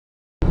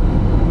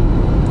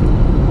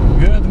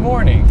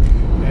morning,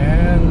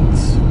 and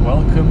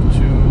welcome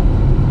to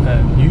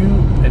a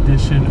new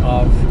edition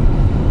of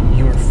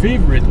your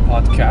favorite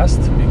podcast,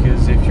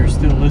 because if you're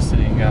still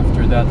listening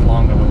after that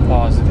long of a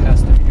pause, it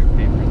has to be your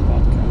favorite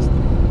podcast.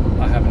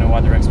 I have no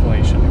other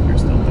explanation if you're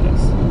still with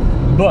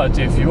us. But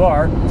if you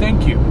are,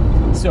 thank you.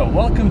 So,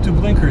 welcome to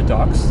Blinker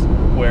Talks,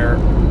 where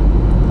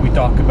we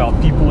talk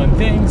about people and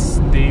things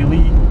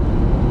daily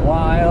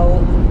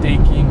while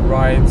taking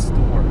rides to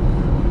work.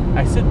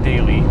 I said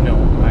daily, no,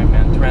 I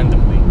meant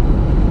randomly,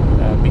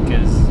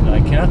 because I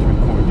cannot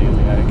record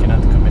daily. I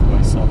cannot commit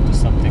myself to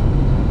something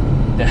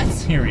that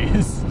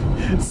serious.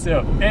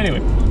 So,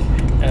 anyway,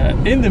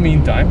 in the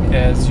meantime,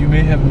 as you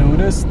may have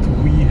noticed,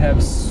 we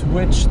have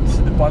switched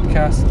the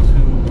podcast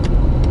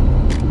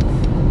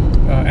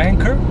to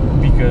Anchor,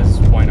 because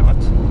why not?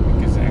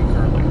 Because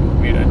Anchor,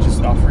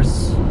 just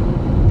offers a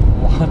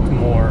lot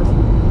more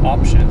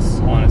options,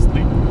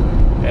 honestly,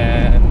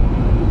 and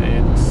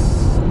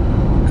it's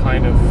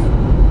kind of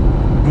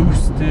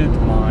boosted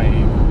my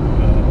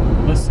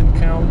listen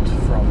count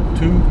from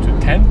 2 to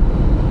 10.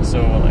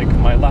 So,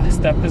 my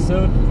last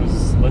episode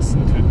was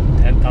listened to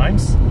 10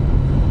 times.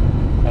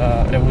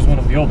 It was one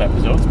of the old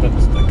episodes, but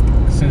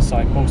since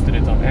I posted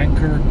it on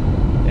Anchor,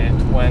 it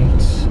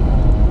went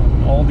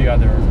on all the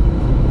other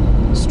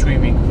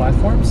streaming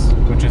platforms,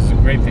 which is a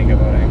great thing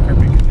about Anchor,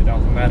 because it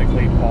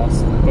automatically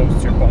posts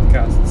your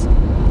podcasts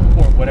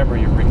or whatever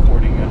you're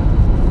recording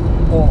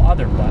on all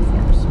other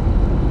platforms.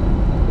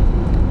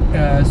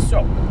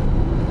 So,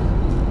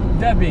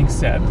 that being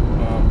said,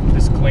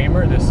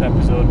 disclaimer, this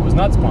episode was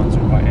not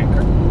sponsored by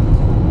Anchor,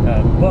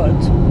 but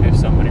if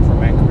somebody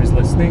from Anchor is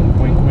listening,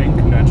 wink wink,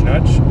 nudge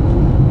nudge,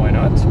 why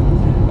not?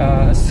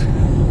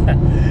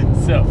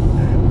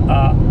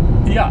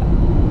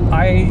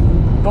 I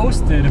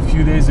posted a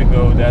few days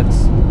ago that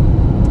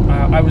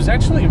I was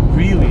actually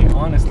really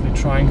honestly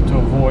trying to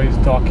avoid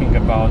talking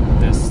about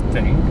this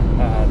thing,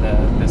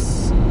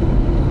 this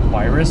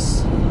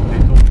virus. They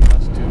told me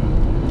not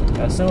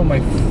to. Some of my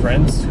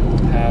friends who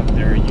have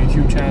their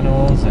YouTube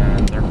channels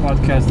and their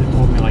podcasts, they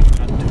told me not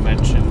to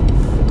mention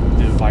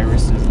the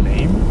virus's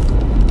name,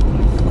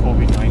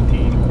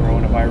 COVID-19,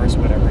 coronavirus,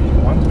 whatever you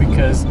want,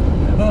 because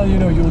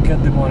you'll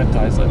get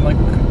demonetized. I'm like,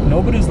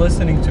 nobody's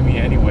listening to me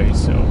anyway,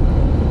 so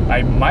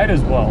I might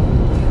as well.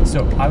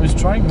 So I was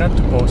trying not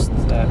to post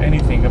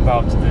anything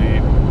about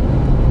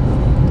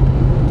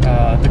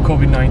the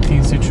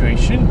COVID-19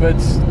 situation, but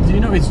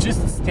it's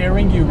just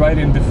staring you right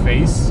in the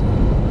face,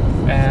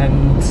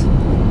 and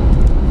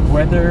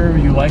whether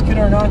you like it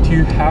or not,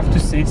 you have to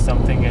say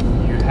something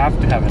and you have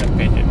to have an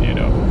opinion,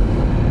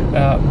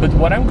 But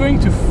what I'm going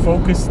to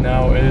focus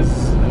now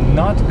is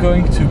not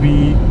going to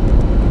be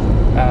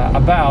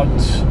about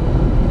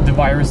the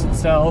virus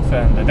itself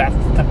and the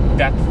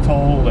death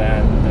toll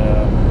and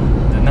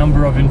the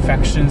number of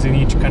infections in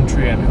each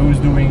country and who's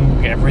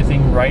doing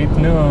everything right.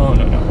 No.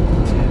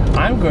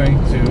 I'm going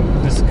to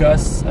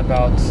discuss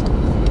about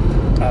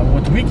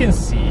what we can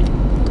see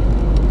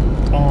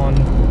on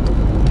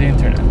the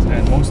internet,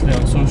 and mostly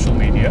on social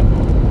media,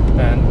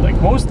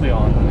 and mostly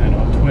on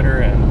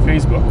Twitter and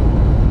Facebook.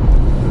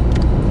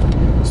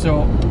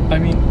 So,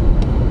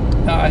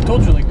 I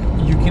told you,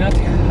 you cannot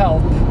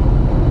help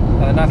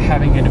not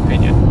having an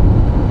opinion,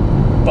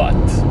 but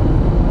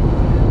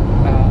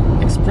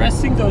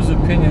expressing those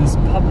opinions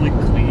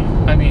publicly,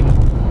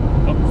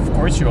 of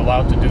course you're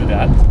allowed to do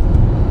that,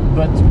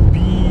 but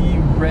be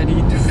ready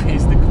to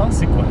face the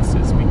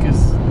consequences,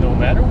 because no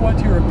matter what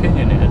your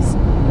opinion is,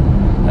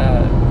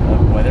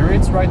 whether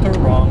it's right or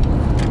wrong,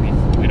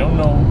 we don't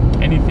know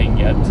anything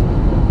yet.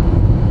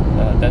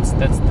 That's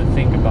the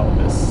thing about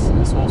this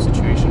whole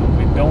situation.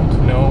 We don't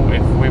know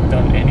if we've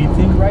done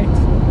anything right, or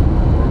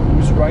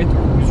who's right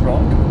or who's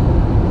wrong.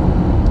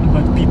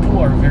 But people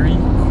are very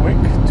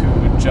quick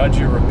to judge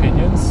your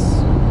opinions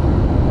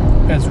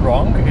as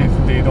wrong if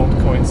they don't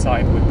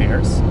coincide with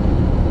theirs.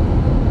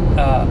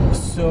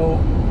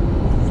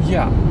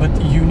 But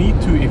you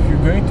need to, if you're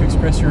going to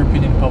express your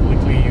opinion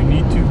publicly, you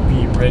need to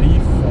be ready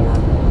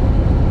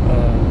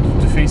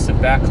to face a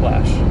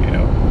backlash.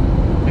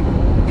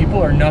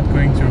 People are not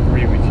going to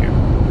agree with you,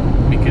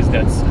 because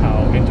that's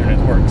how internet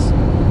works.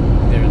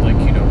 They're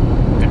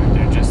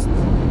they're just,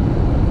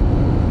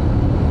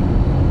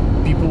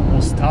 people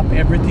will stop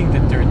everything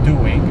that they're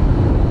doing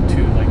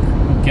to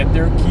get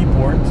their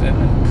keyboards and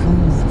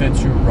prove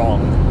that you're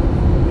wrong.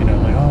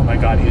 Oh my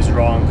God, he's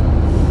wrong.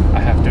 I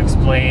have to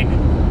explain,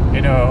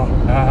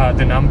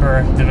 the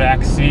number, the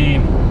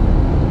vaccine.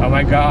 Oh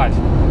my God,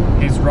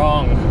 he's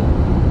wrong.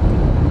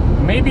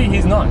 Maybe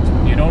he's not.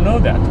 You don't know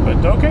that,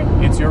 but okay,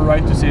 it's your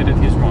right to say that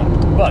he's wrong.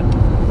 But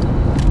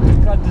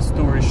to cut the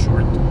story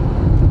short,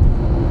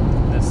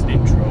 this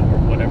intro or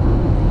whatever,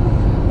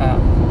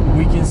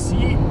 we can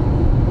see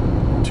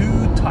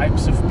two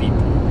types of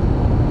people.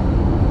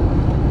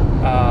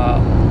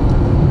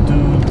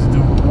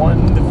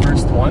 The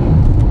first one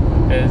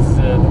is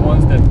the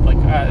ones that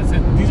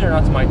these are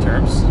not my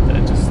terms.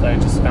 I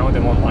just found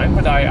them online,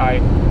 but I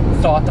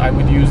thought I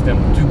would use them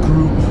to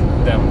group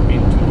them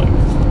into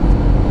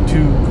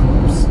two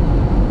groups.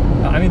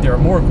 mean, there are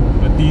more,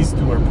 but these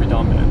two are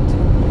predominant.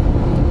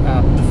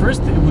 The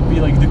first, it would be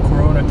like the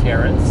Corona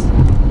Karens.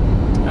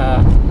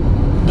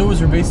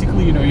 Those are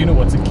basically, you know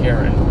what's a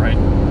Karen, right?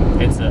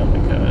 It's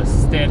like a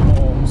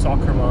stay-at-home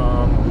soccer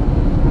mom,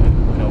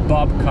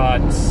 bob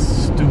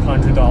cuts,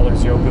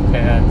 $200 yoga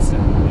pants,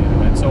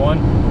 and so on.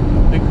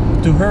 Like,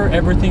 to her,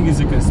 everything is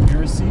a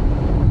conspiracy,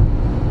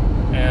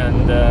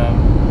 and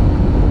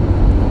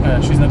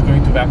she's not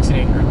going to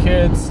vaccinate her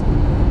kids,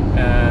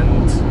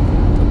 and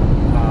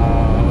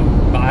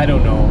I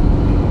don't know.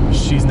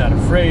 She's not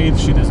afraid.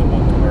 She doesn't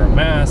want to wear a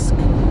mask.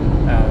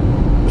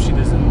 She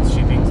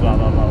thinks blah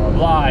blah blah blah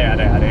blah,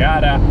 yada yada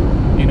yada.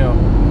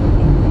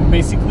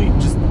 Basically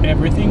just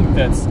everything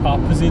that's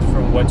opposite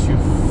from what you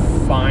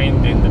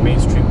find in the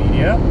mainstream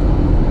media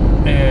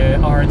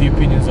are the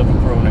opinions of a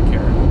Corona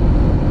Karen.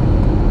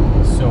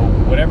 So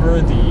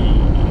whatever the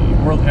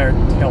World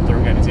Health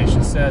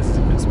Organization says is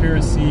a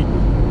conspiracy.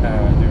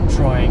 They're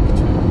trying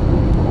to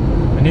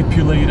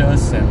manipulate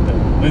us, and the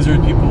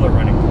lizard people are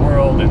running the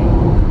world, and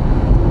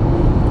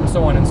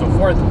so on and so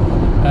forth.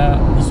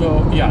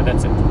 So yeah,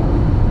 that's it.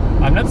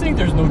 I'm not saying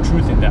there's no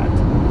truth in that,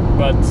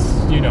 but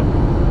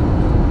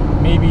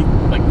maybe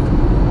like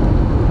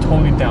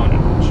tone it down a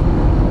notch.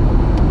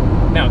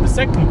 Now, the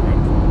second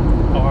group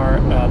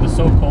are the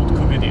so-called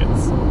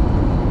COVIDiots.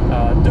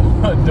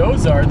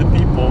 Those are the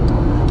people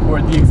who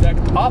are the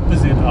exact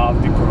opposite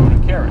of the Corona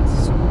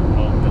Karens, who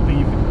will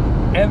believe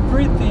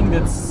everything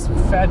that's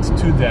fed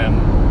to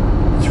them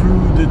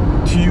through the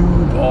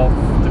tube of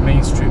the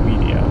mainstream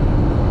media,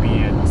 be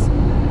it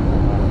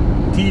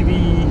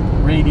TV,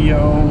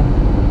 radio,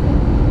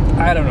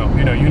 I don't know,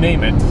 you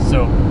name it.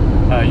 So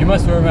you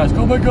must wear a mask.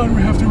 Oh my God,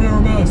 we have to wear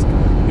a mask.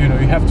 You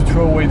have to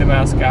throw away the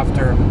mask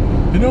after.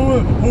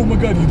 Oh my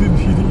God, he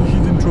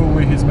didn't throw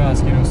away his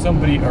mask.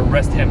 Somebody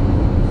arrest him.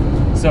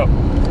 So,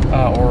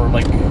 or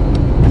like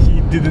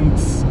he didn't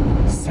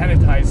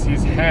sanitize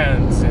his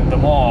hands in the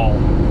mall.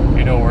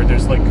 Or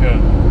there's like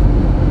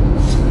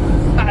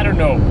I don't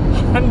know,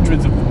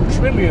 hundreds of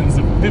trillions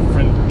of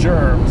different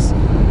germs.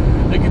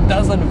 Like, it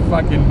doesn't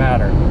fucking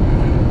matter.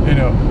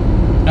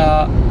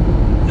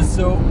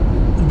 So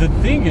the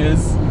thing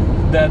is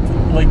that,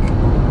 like,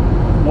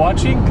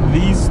 watching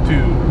these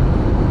two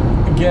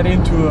get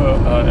into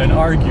an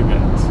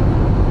argument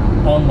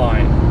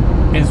online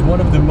is one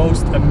of the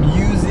most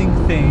amusing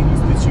things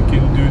that you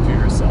can do to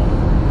yourself.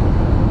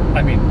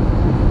 I mean,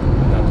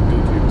 not do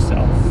to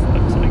yourself,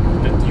 but like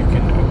that you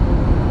can do.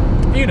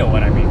 You know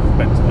what I mean?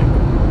 But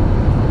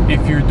like,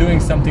 if you're doing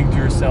something to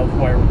yourself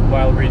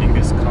while reading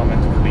this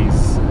comment,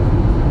 please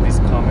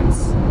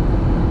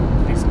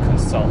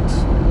consult,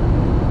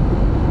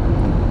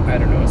 I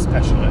don't know, a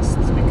specialist,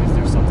 because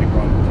there's something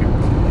wrong with you.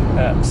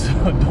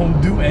 So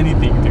don't do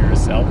anything to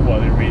yourself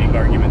while you're reading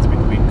arguments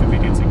between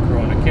COVIDiots and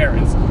Corona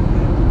Karens.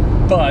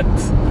 But,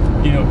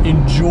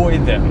 enjoy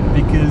them,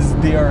 because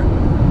they are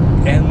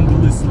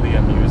endlessly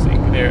amusing.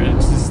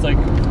 It's just like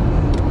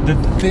the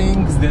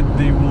things that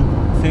they will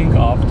think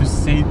of to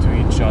say to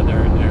each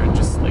other. They're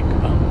just like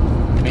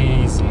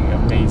amazing.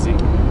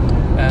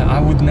 I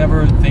would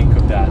never think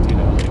of that,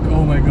 like,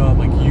 oh my God,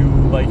 like, you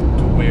like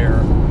to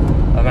wear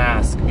a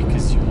mask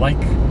because you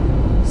like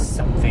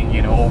something,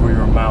 over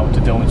your mouth,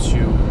 don't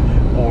you?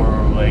 Or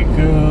like,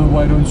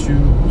 why don't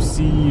you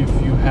see if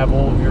you have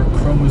all of your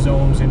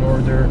chromosomes in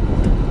order?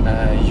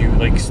 You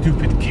like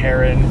stupid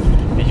Karen,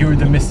 you're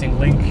the missing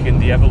link in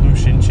the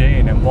evolution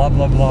chain, and blah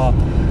blah blah.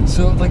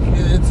 So like,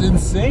 it's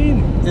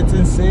insane,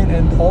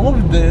 and all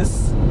of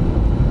this,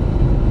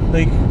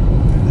 like,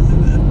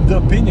 the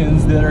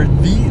opinions that are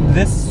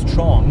this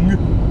strong,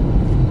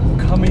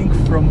 coming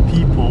from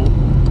people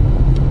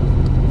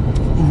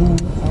who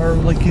are,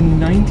 like, in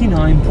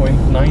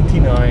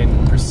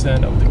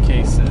 99.99% of the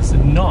cases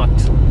not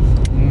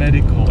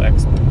medical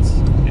experts.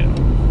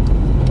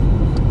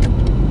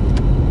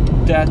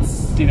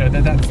 That's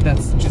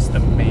just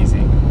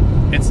amazing.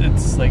 It's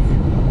like,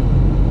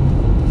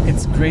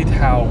 it's great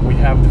how we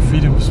have the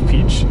freedom of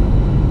speech,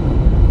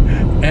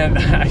 and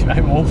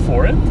I'm all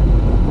for it.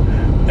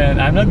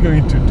 And I'm not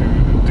going to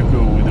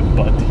go with a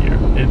but here.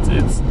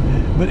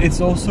 But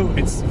it's also,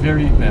 it's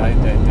very, I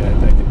did a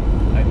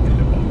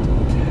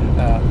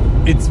but.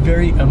 It's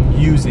very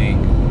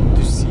amusing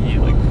to see,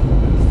 like,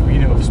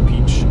 freedom of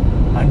speech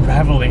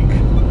unraveling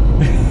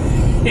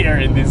here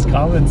in these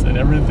comments and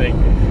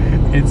everything.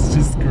 It's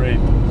just great.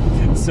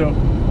 So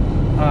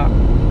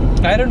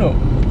I don't know.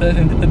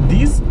 And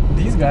these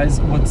guys,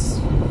 what's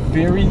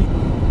very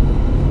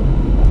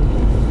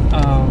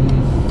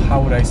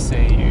how would I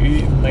say,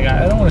 like,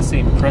 I don't want to say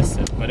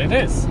impressive, but it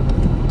is,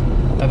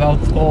 about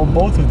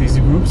both of these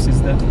groups,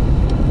 is that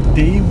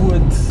they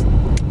would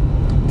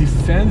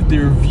defend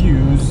their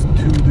views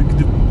to the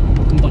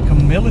like a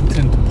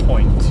militant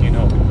point.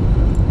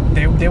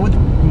 They would,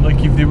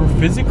 like, if they were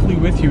physically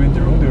with you in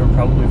the room, they would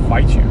probably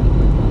fight you.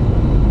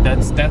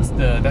 That's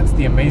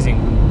the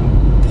amazing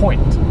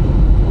point.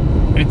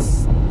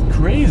 It's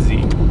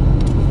crazy.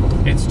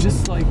 It's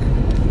just like,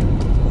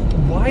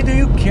 why do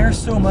you care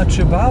so much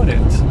about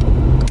it?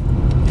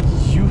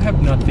 You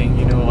have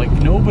nothing, like,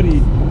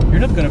 nobody you're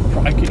not gonna.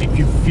 If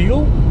you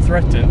feel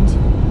threatened,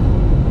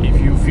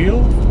 if you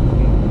feel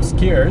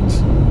scared,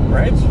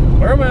 right?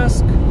 Wear a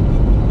mask.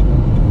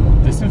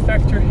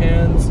 Disinfect your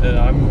hands.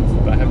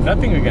 I have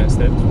nothing against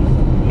it,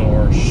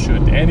 nor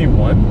should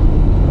anyone.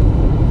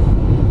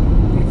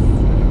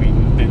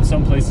 In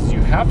some places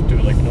you have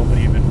to, like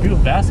nobody even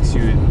asks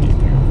you if you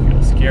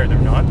feel scared or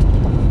not.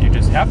 You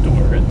just have to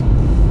wear it.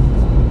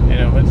 You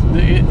know, but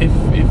if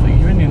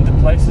even in the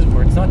places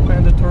where it's not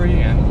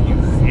mandatory and you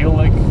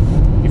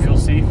feel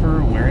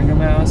safer wearing a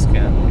mask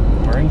and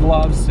wearing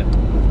gloves and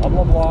blah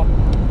blah blah,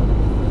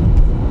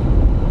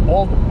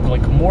 all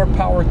like more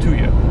power to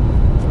you.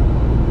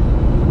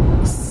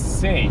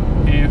 Same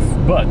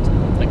but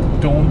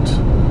don't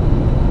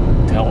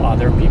tell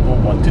other people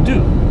what to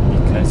do,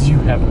 because you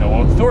have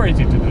no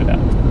authority to do that.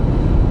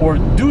 Or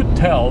do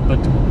tell,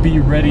 but be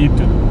ready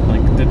to,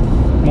 that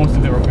most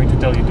of them are going to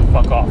tell you to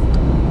fuck off.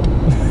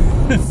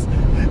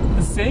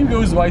 The same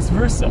goes vice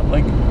versa.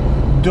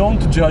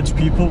 Don't judge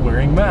people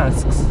wearing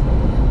masks.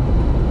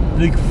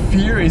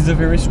 Fear is a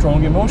very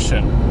strong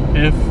emotion.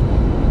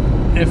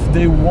 If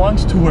they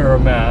want to wear a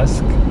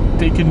mask,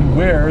 they can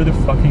wear the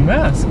fucking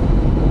mask.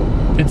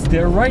 It's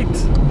their right.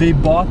 They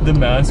bought the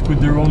mask with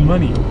their own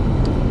money.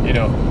 You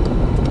know,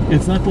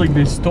 it's not like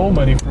they stole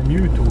money from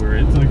you to wear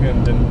it.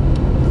 And then,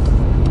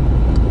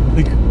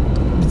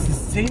 it's the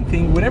same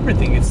thing with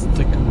everything. It's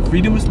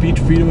freedom of speech,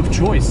 freedom of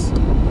choice.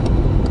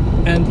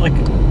 And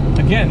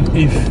again,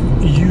 if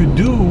you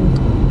do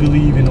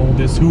believe in all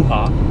this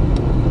hoo-ha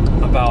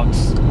about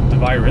the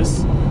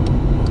virus,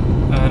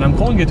 and I'm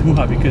calling it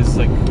hoo-ha because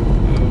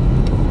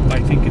I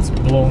think it's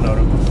blown out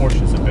of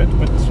proportions a bit,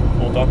 but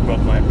we'll talk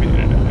about my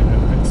opinion in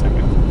a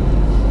second.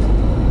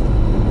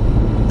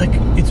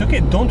 It's okay,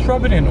 don't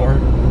rub it in, or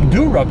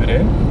do rub it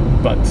in,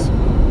 but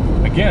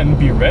again,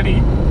 be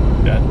ready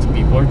that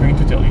people are going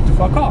to tell you to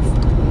fuck off.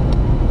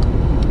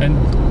 And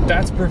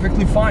that's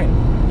perfectly fine.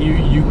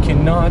 You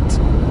cannot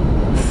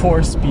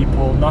force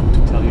people not to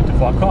tell you to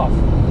fuck off.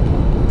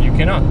 You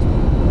cannot.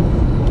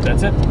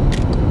 That's it.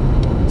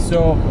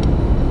 So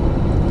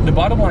the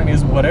bottom line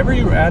is, whatever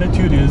your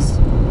attitude is,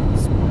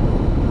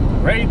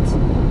 great.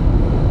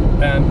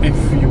 And if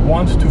you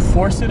want to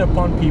force it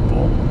upon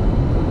people,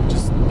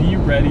 just be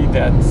ready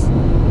that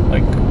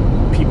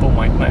people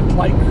might not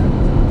like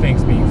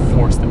things being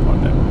forced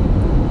upon them.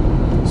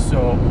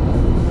 So,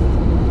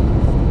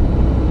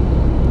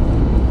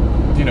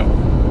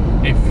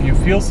 if you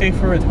feel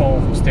safer at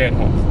home, stay at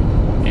home.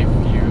 If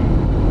you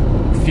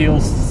feel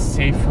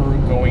safer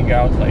going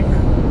out,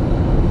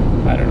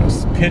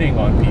 spitting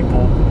on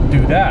people,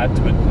 do that,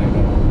 but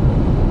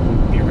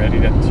be ready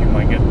that you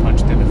might get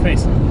punched in the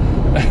face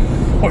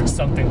or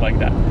something like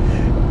that.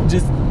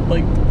 Just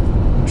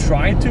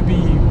try to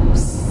be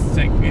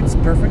sick. It's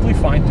perfectly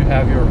fine to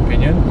have your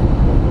opinion.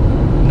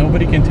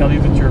 Nobody can tell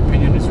you that your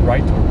opinion is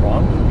right or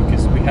wrong,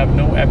 because we have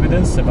no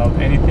evidence about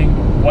anything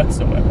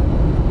whatsoever.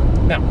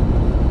 Now,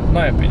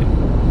 my opinion,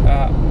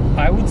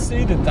 I would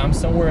say that I'm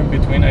somewhere in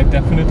between. I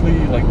definitely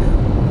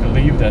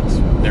believe that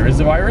there is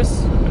a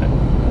virus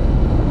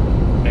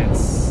and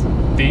it's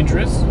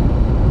dangerous,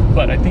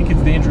 but I think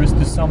it's dangerous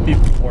to some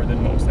people more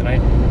than most. And I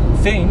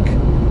think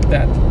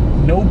that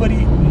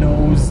nobody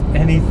knows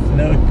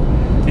anything.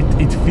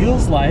 It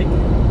feels like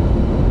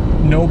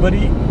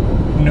nobody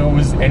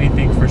knows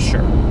anything for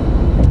sure,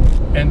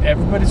 and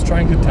everybody's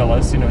trying to tell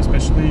us,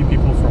 especially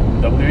people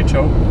from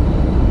WHO,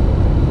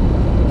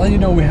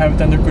 well, we have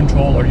it under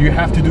control, or you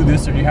have to do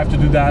this, or you have to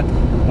do that,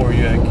 or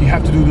you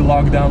have to do the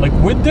lockdown.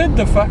 We did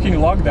the fucking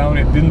lockdown,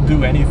 it didn't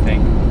do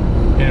anything.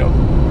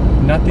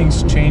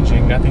 Nothing's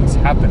changing, nothing's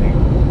happening.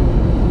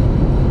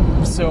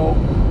 So,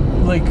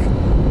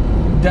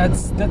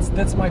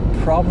 that's my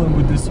problem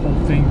with this whole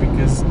thing,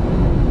 because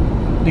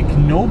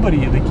nobody,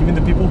 even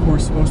the people who are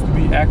supposed to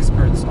be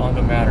experts on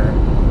the matter,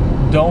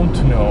 don't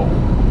know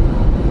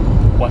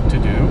what to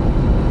do.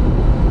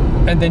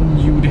 And then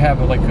you would have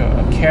a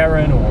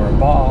Karen or a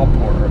Bob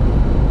or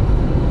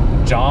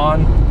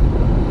John,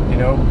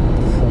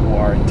 who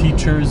are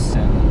teachers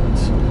and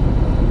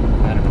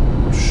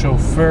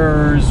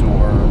chauffeurs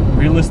or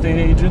real estate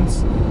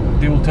agents.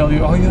 They will tell you,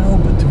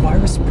 but the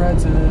virus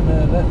spreads.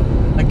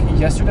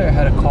 Yesterday, I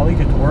had a colleague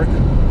at work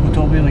who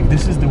told me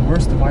this is the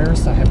worst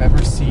virus I have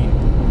ever seen.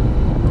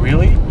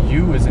 Really?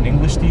 You as an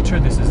English teacher,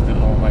 this is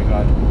oh my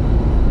god.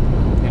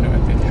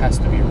 It has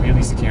to be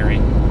really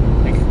scary.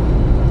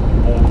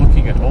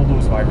 Looking at all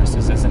those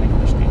viruses as an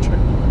English teacher.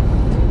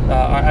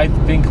 I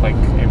think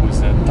it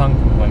was a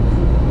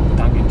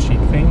tongue-in-cheek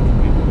thing.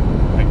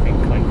 I think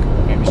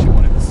maybe she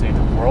wanted to say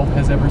the world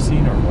has ever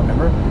seen or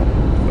whatever,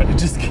 but it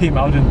just came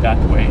out in that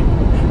way.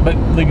 But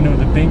the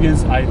thing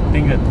is, I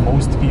think that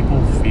most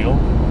people feel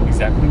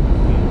exactly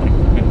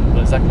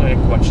like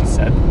what she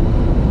said.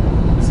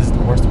 This is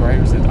the worst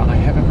virus that I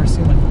have ever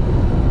seen.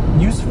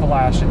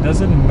 Newsflash, it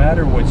doesn't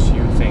matter what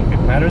you think. It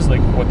matters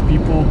what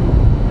people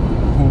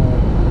who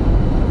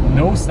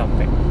know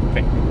something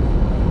think.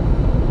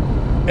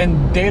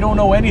 And they don't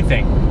know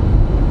anything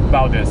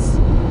about this.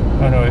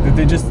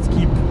 They just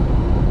keep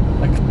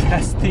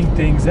testing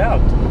things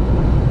out.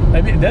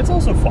 I mean, that's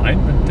also fine,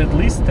 but at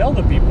least tell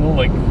the people,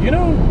 like, you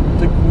know,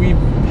 like, we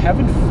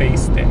haven't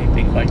faced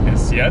anything like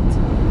this yet.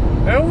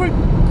 And we're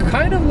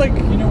kind of like,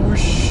 you know, we're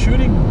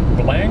shooting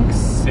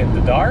blanks in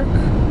the dark.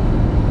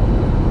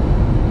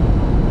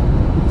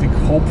 Like,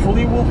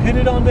 hopefully we'll hit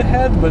it on the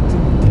head, but it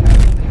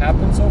hasn't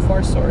happened so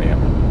far. Sorry,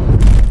 I'm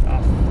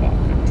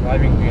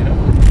driving, you know,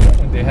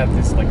 when they have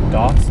these like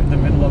dots in the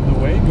middle of the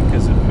way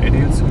because of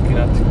idiots who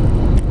cannot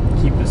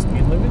keep the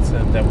speed limits.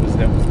 And that was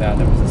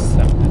the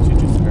sound that you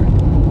just heard.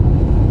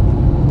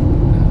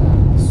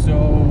 So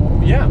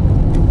yeah,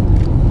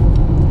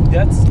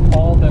 that's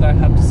all that I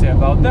have to say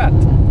about that.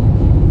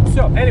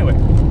 So anyway,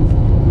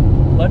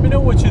 let me know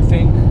what you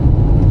think.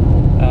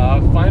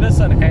 Find us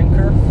on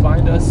Anchor,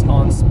 find us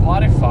on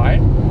Spotify.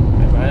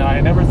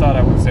 I never thought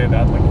I would say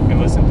that, like, you can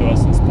listen to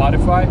us on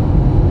Spotify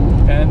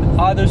and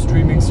other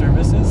streaming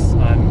services.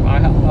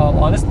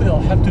 Honestly, I'll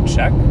have to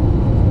check,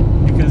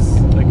 because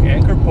like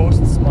Anchor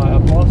posts my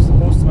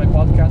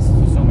podcast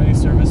to so many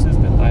services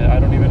that I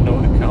don't even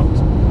know the count.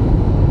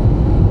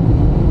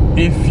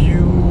 If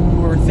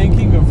you are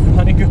thinking of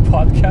running a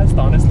podcast,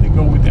 honestly,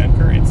 go with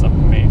Anchor. It's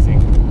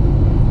amazing.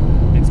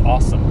 It's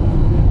awesome.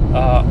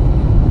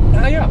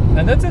 Yeah,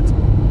 and that's it.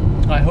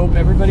 I hope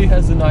everybody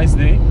has a nice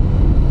day,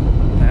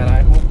 and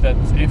I hope that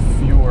if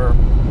you're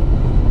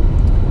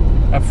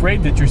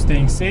afraid, that you're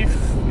staying safe.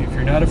 If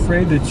you're not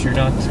afraid, that you're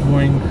not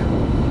going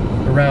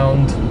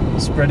around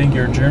spreading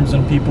your germs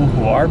on people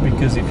who are,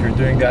 because if you're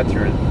doing that,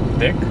 you're a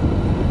dick.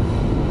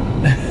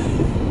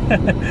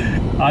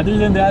 Other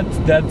than that,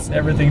 that's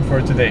everything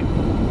for today.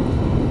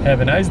 Have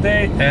a nice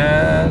day,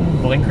 and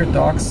Blinker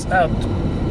Talks out.